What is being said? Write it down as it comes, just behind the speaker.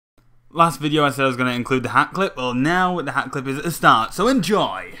Last video I said I was going to include the hat clip. Well, now the hat clip is at the start, so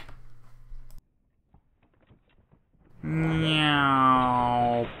enjoy!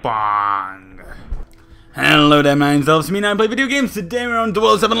 Meow bang. Hello there, my name's Lfcme and I play video games. Today we're on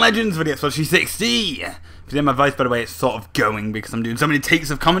 007 Legends for the Xbox 360. If you hear my voice, by the way, it's sort of going because I'm doing so many takes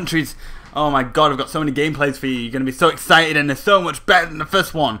of commentaries. Oh my god, I've got so many gameplays for you. You're going to be so excited and they're so much better than the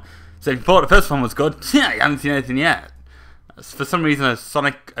first one. So if you thought the first one was good, yeah, you haven't seen anything yet. For some reason a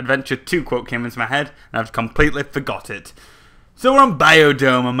Sonic Adventure 2 quote came into my head and I've completely forgot it. So we're on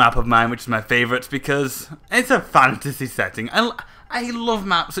Biodome, a map of mine, which is my favourite because it's a fantasy setting. I love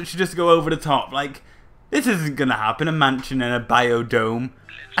maps that should just go over the top. Like, this isn't going to happen, a mansion in a biodome.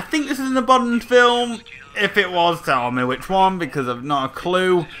 I think this is in a Bond film. If it was, tell me which one because I've not a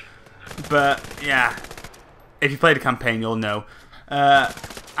clue. But yeah, if you played the campaign, you'll know.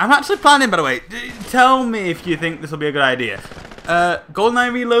 I'm actually planning, by the way. Tell me if you think this will be a good idea.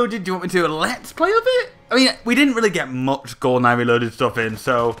 GoldenEye Reloaded, do you want me to do a let's play of it? I mean, we didn't really get much GoldenEye Reloaded stuff in,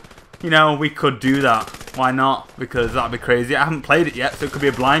 so, you know, we could do that. Why not? Because that'd be crazy. I haven't played it yet, so it could be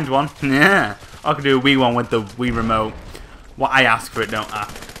a blind one. Yeah. I could do a Wii one with the Wii remote. What I ask for it, don't I?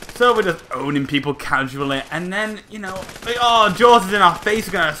 So we're just owning people casually, and then, you know, like, oh, Jaws is in our face,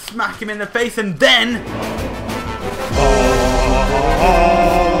 we're gonna smack him in the face, and then...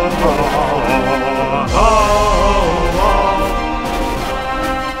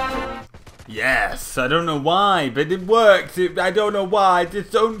 Yes, I don't know why, but it worked. I don't know why.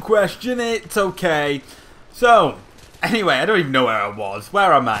 Just don't question it. It's okay. So, anyway, I don't even know where I was.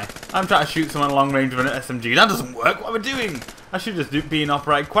 Where am I? I'm trying to shoot someone long range with an SMG. That doesn't work. What am I doing? I should just be an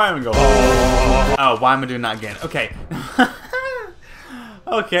upright choir and go. Oh, why am I doing that again? Okay.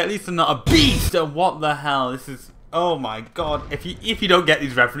 Okay, at least I'm not a beast. Oh, what the hell? This is. Oh my god. If you don't get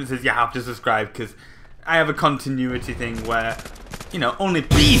these references, you have to subscribe because I have a continuity thing where, you know, only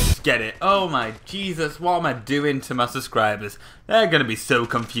beasts get it. Oh my Jesus, what am I doing to my subscribers? They're going to be so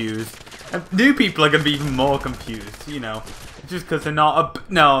confused. And new people are going to be even more confused, you know. Just because they're not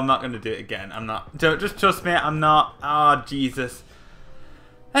a... No, I'm not going to do it again. I'm not. Don't, just trust me, I'm not. Oh, Jesus.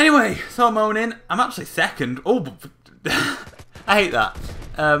 Anyway, so I'm owning. I'm actually second. Oh, I hate that.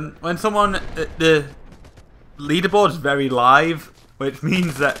 When someone... the leaderboard's very live, which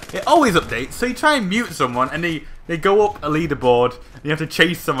means that it always updates. So you try and mute someone and they go up a leaderboard and you have to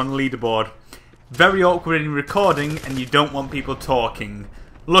chase someone on the leaderboard. Very awkward in recording and you don't want people talking.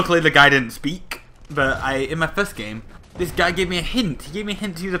 Luckily the guy didn't speak, but in my first game, this guy gave me a hint. He gave me a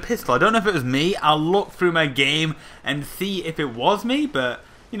hint to use a pistol. I don't know if it was me. I'll look through my game and see if it was me, but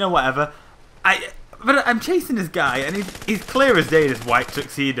you know, whatever. But I'm chasing this guy, and he's clear as day in his white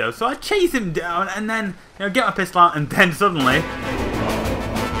tuxedo. So I chase him down, and then, you know, get my pistol out, and then suddenly...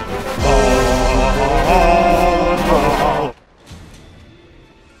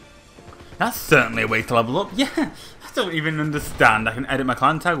 That's certainly a way to level up. Yeah, I don't even understand. I can edit my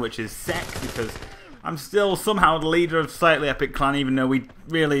clan tag, which is sec, because I'm still somehow the leader of Slightly Epic Clan, even though we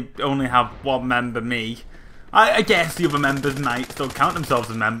really only have one member, me. I guess the other members might still count themselves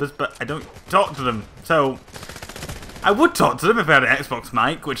as members, but I don't talk to them. So, I would talk to them if I had an Xbox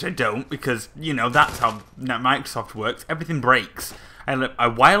mic, which I don't, because, you know, that's how Microsoft works. Everything breaks. I had a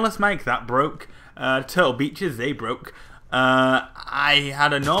wireless mic, that broke. Turtle Beaches, they broke. I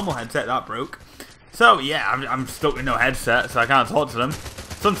had a normal headset, that broke. So, yeah, I'm stuck with no headset, so I can't talk to them.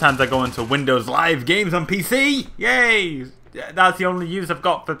 Sometimes I go into Windows Live games on PC. Yay! That's the only use I've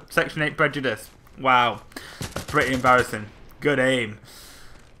got for Section 8 prejudice. Wow, that's pretty embarrassing. Good aim.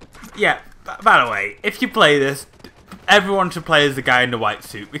 Yeah, by the way, if you play this, everyone should play as the guy in the white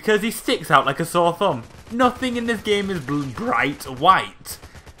suit because he sticks out like a sore thumb. Nothing in this game is bright white.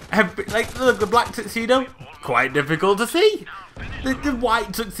 Like, look, the black tuxedo, quite difficult to see. The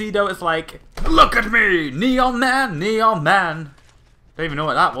white tuxedo is like, look at me, neon man, neon man. Don't even know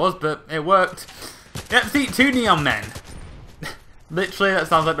what that was, but it worked. Yep, see, 2 neon men. Literally, that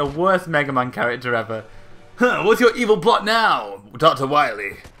sounds like the worst Mega Man character ever. Huh, what's your evil plot now, Dr.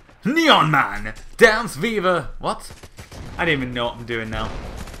 Wily? Neon Man! Dance Fever! What? I don't even know what I'm doing now.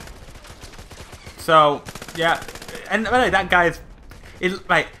 So, yeah. And by the way, that guy's...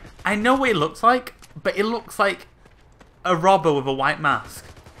 Like, I know what he looks like, but he looks like a robber with a white mask.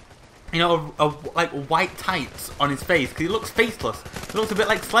 You know, like white tights on his face, because he looks faceless. He looks a bit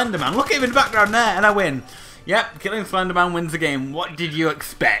like Slender Man. Look at him in the background there, and I win. Yep, killing Slenderman wins the game. What did you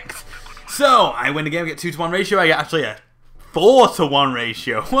expect? So, I win the game, I get 2-to-1 ratio. I get actually a 4-to-1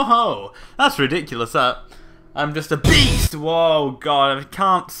 ratio. Whoa, that's ridiculous, that. I'm just a beast. Whoa, God, I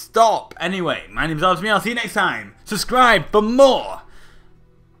can't stop. Anyway, my name's Lfcme. I'll see you next time. Subscribe for more.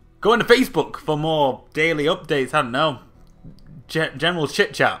 Go into Facebook for more daily updates. I don't know. General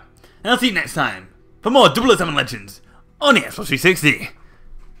chit-chat. And I'll see you next time for more 007 Legends on the Xbox 360.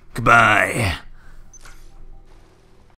 Goodbye.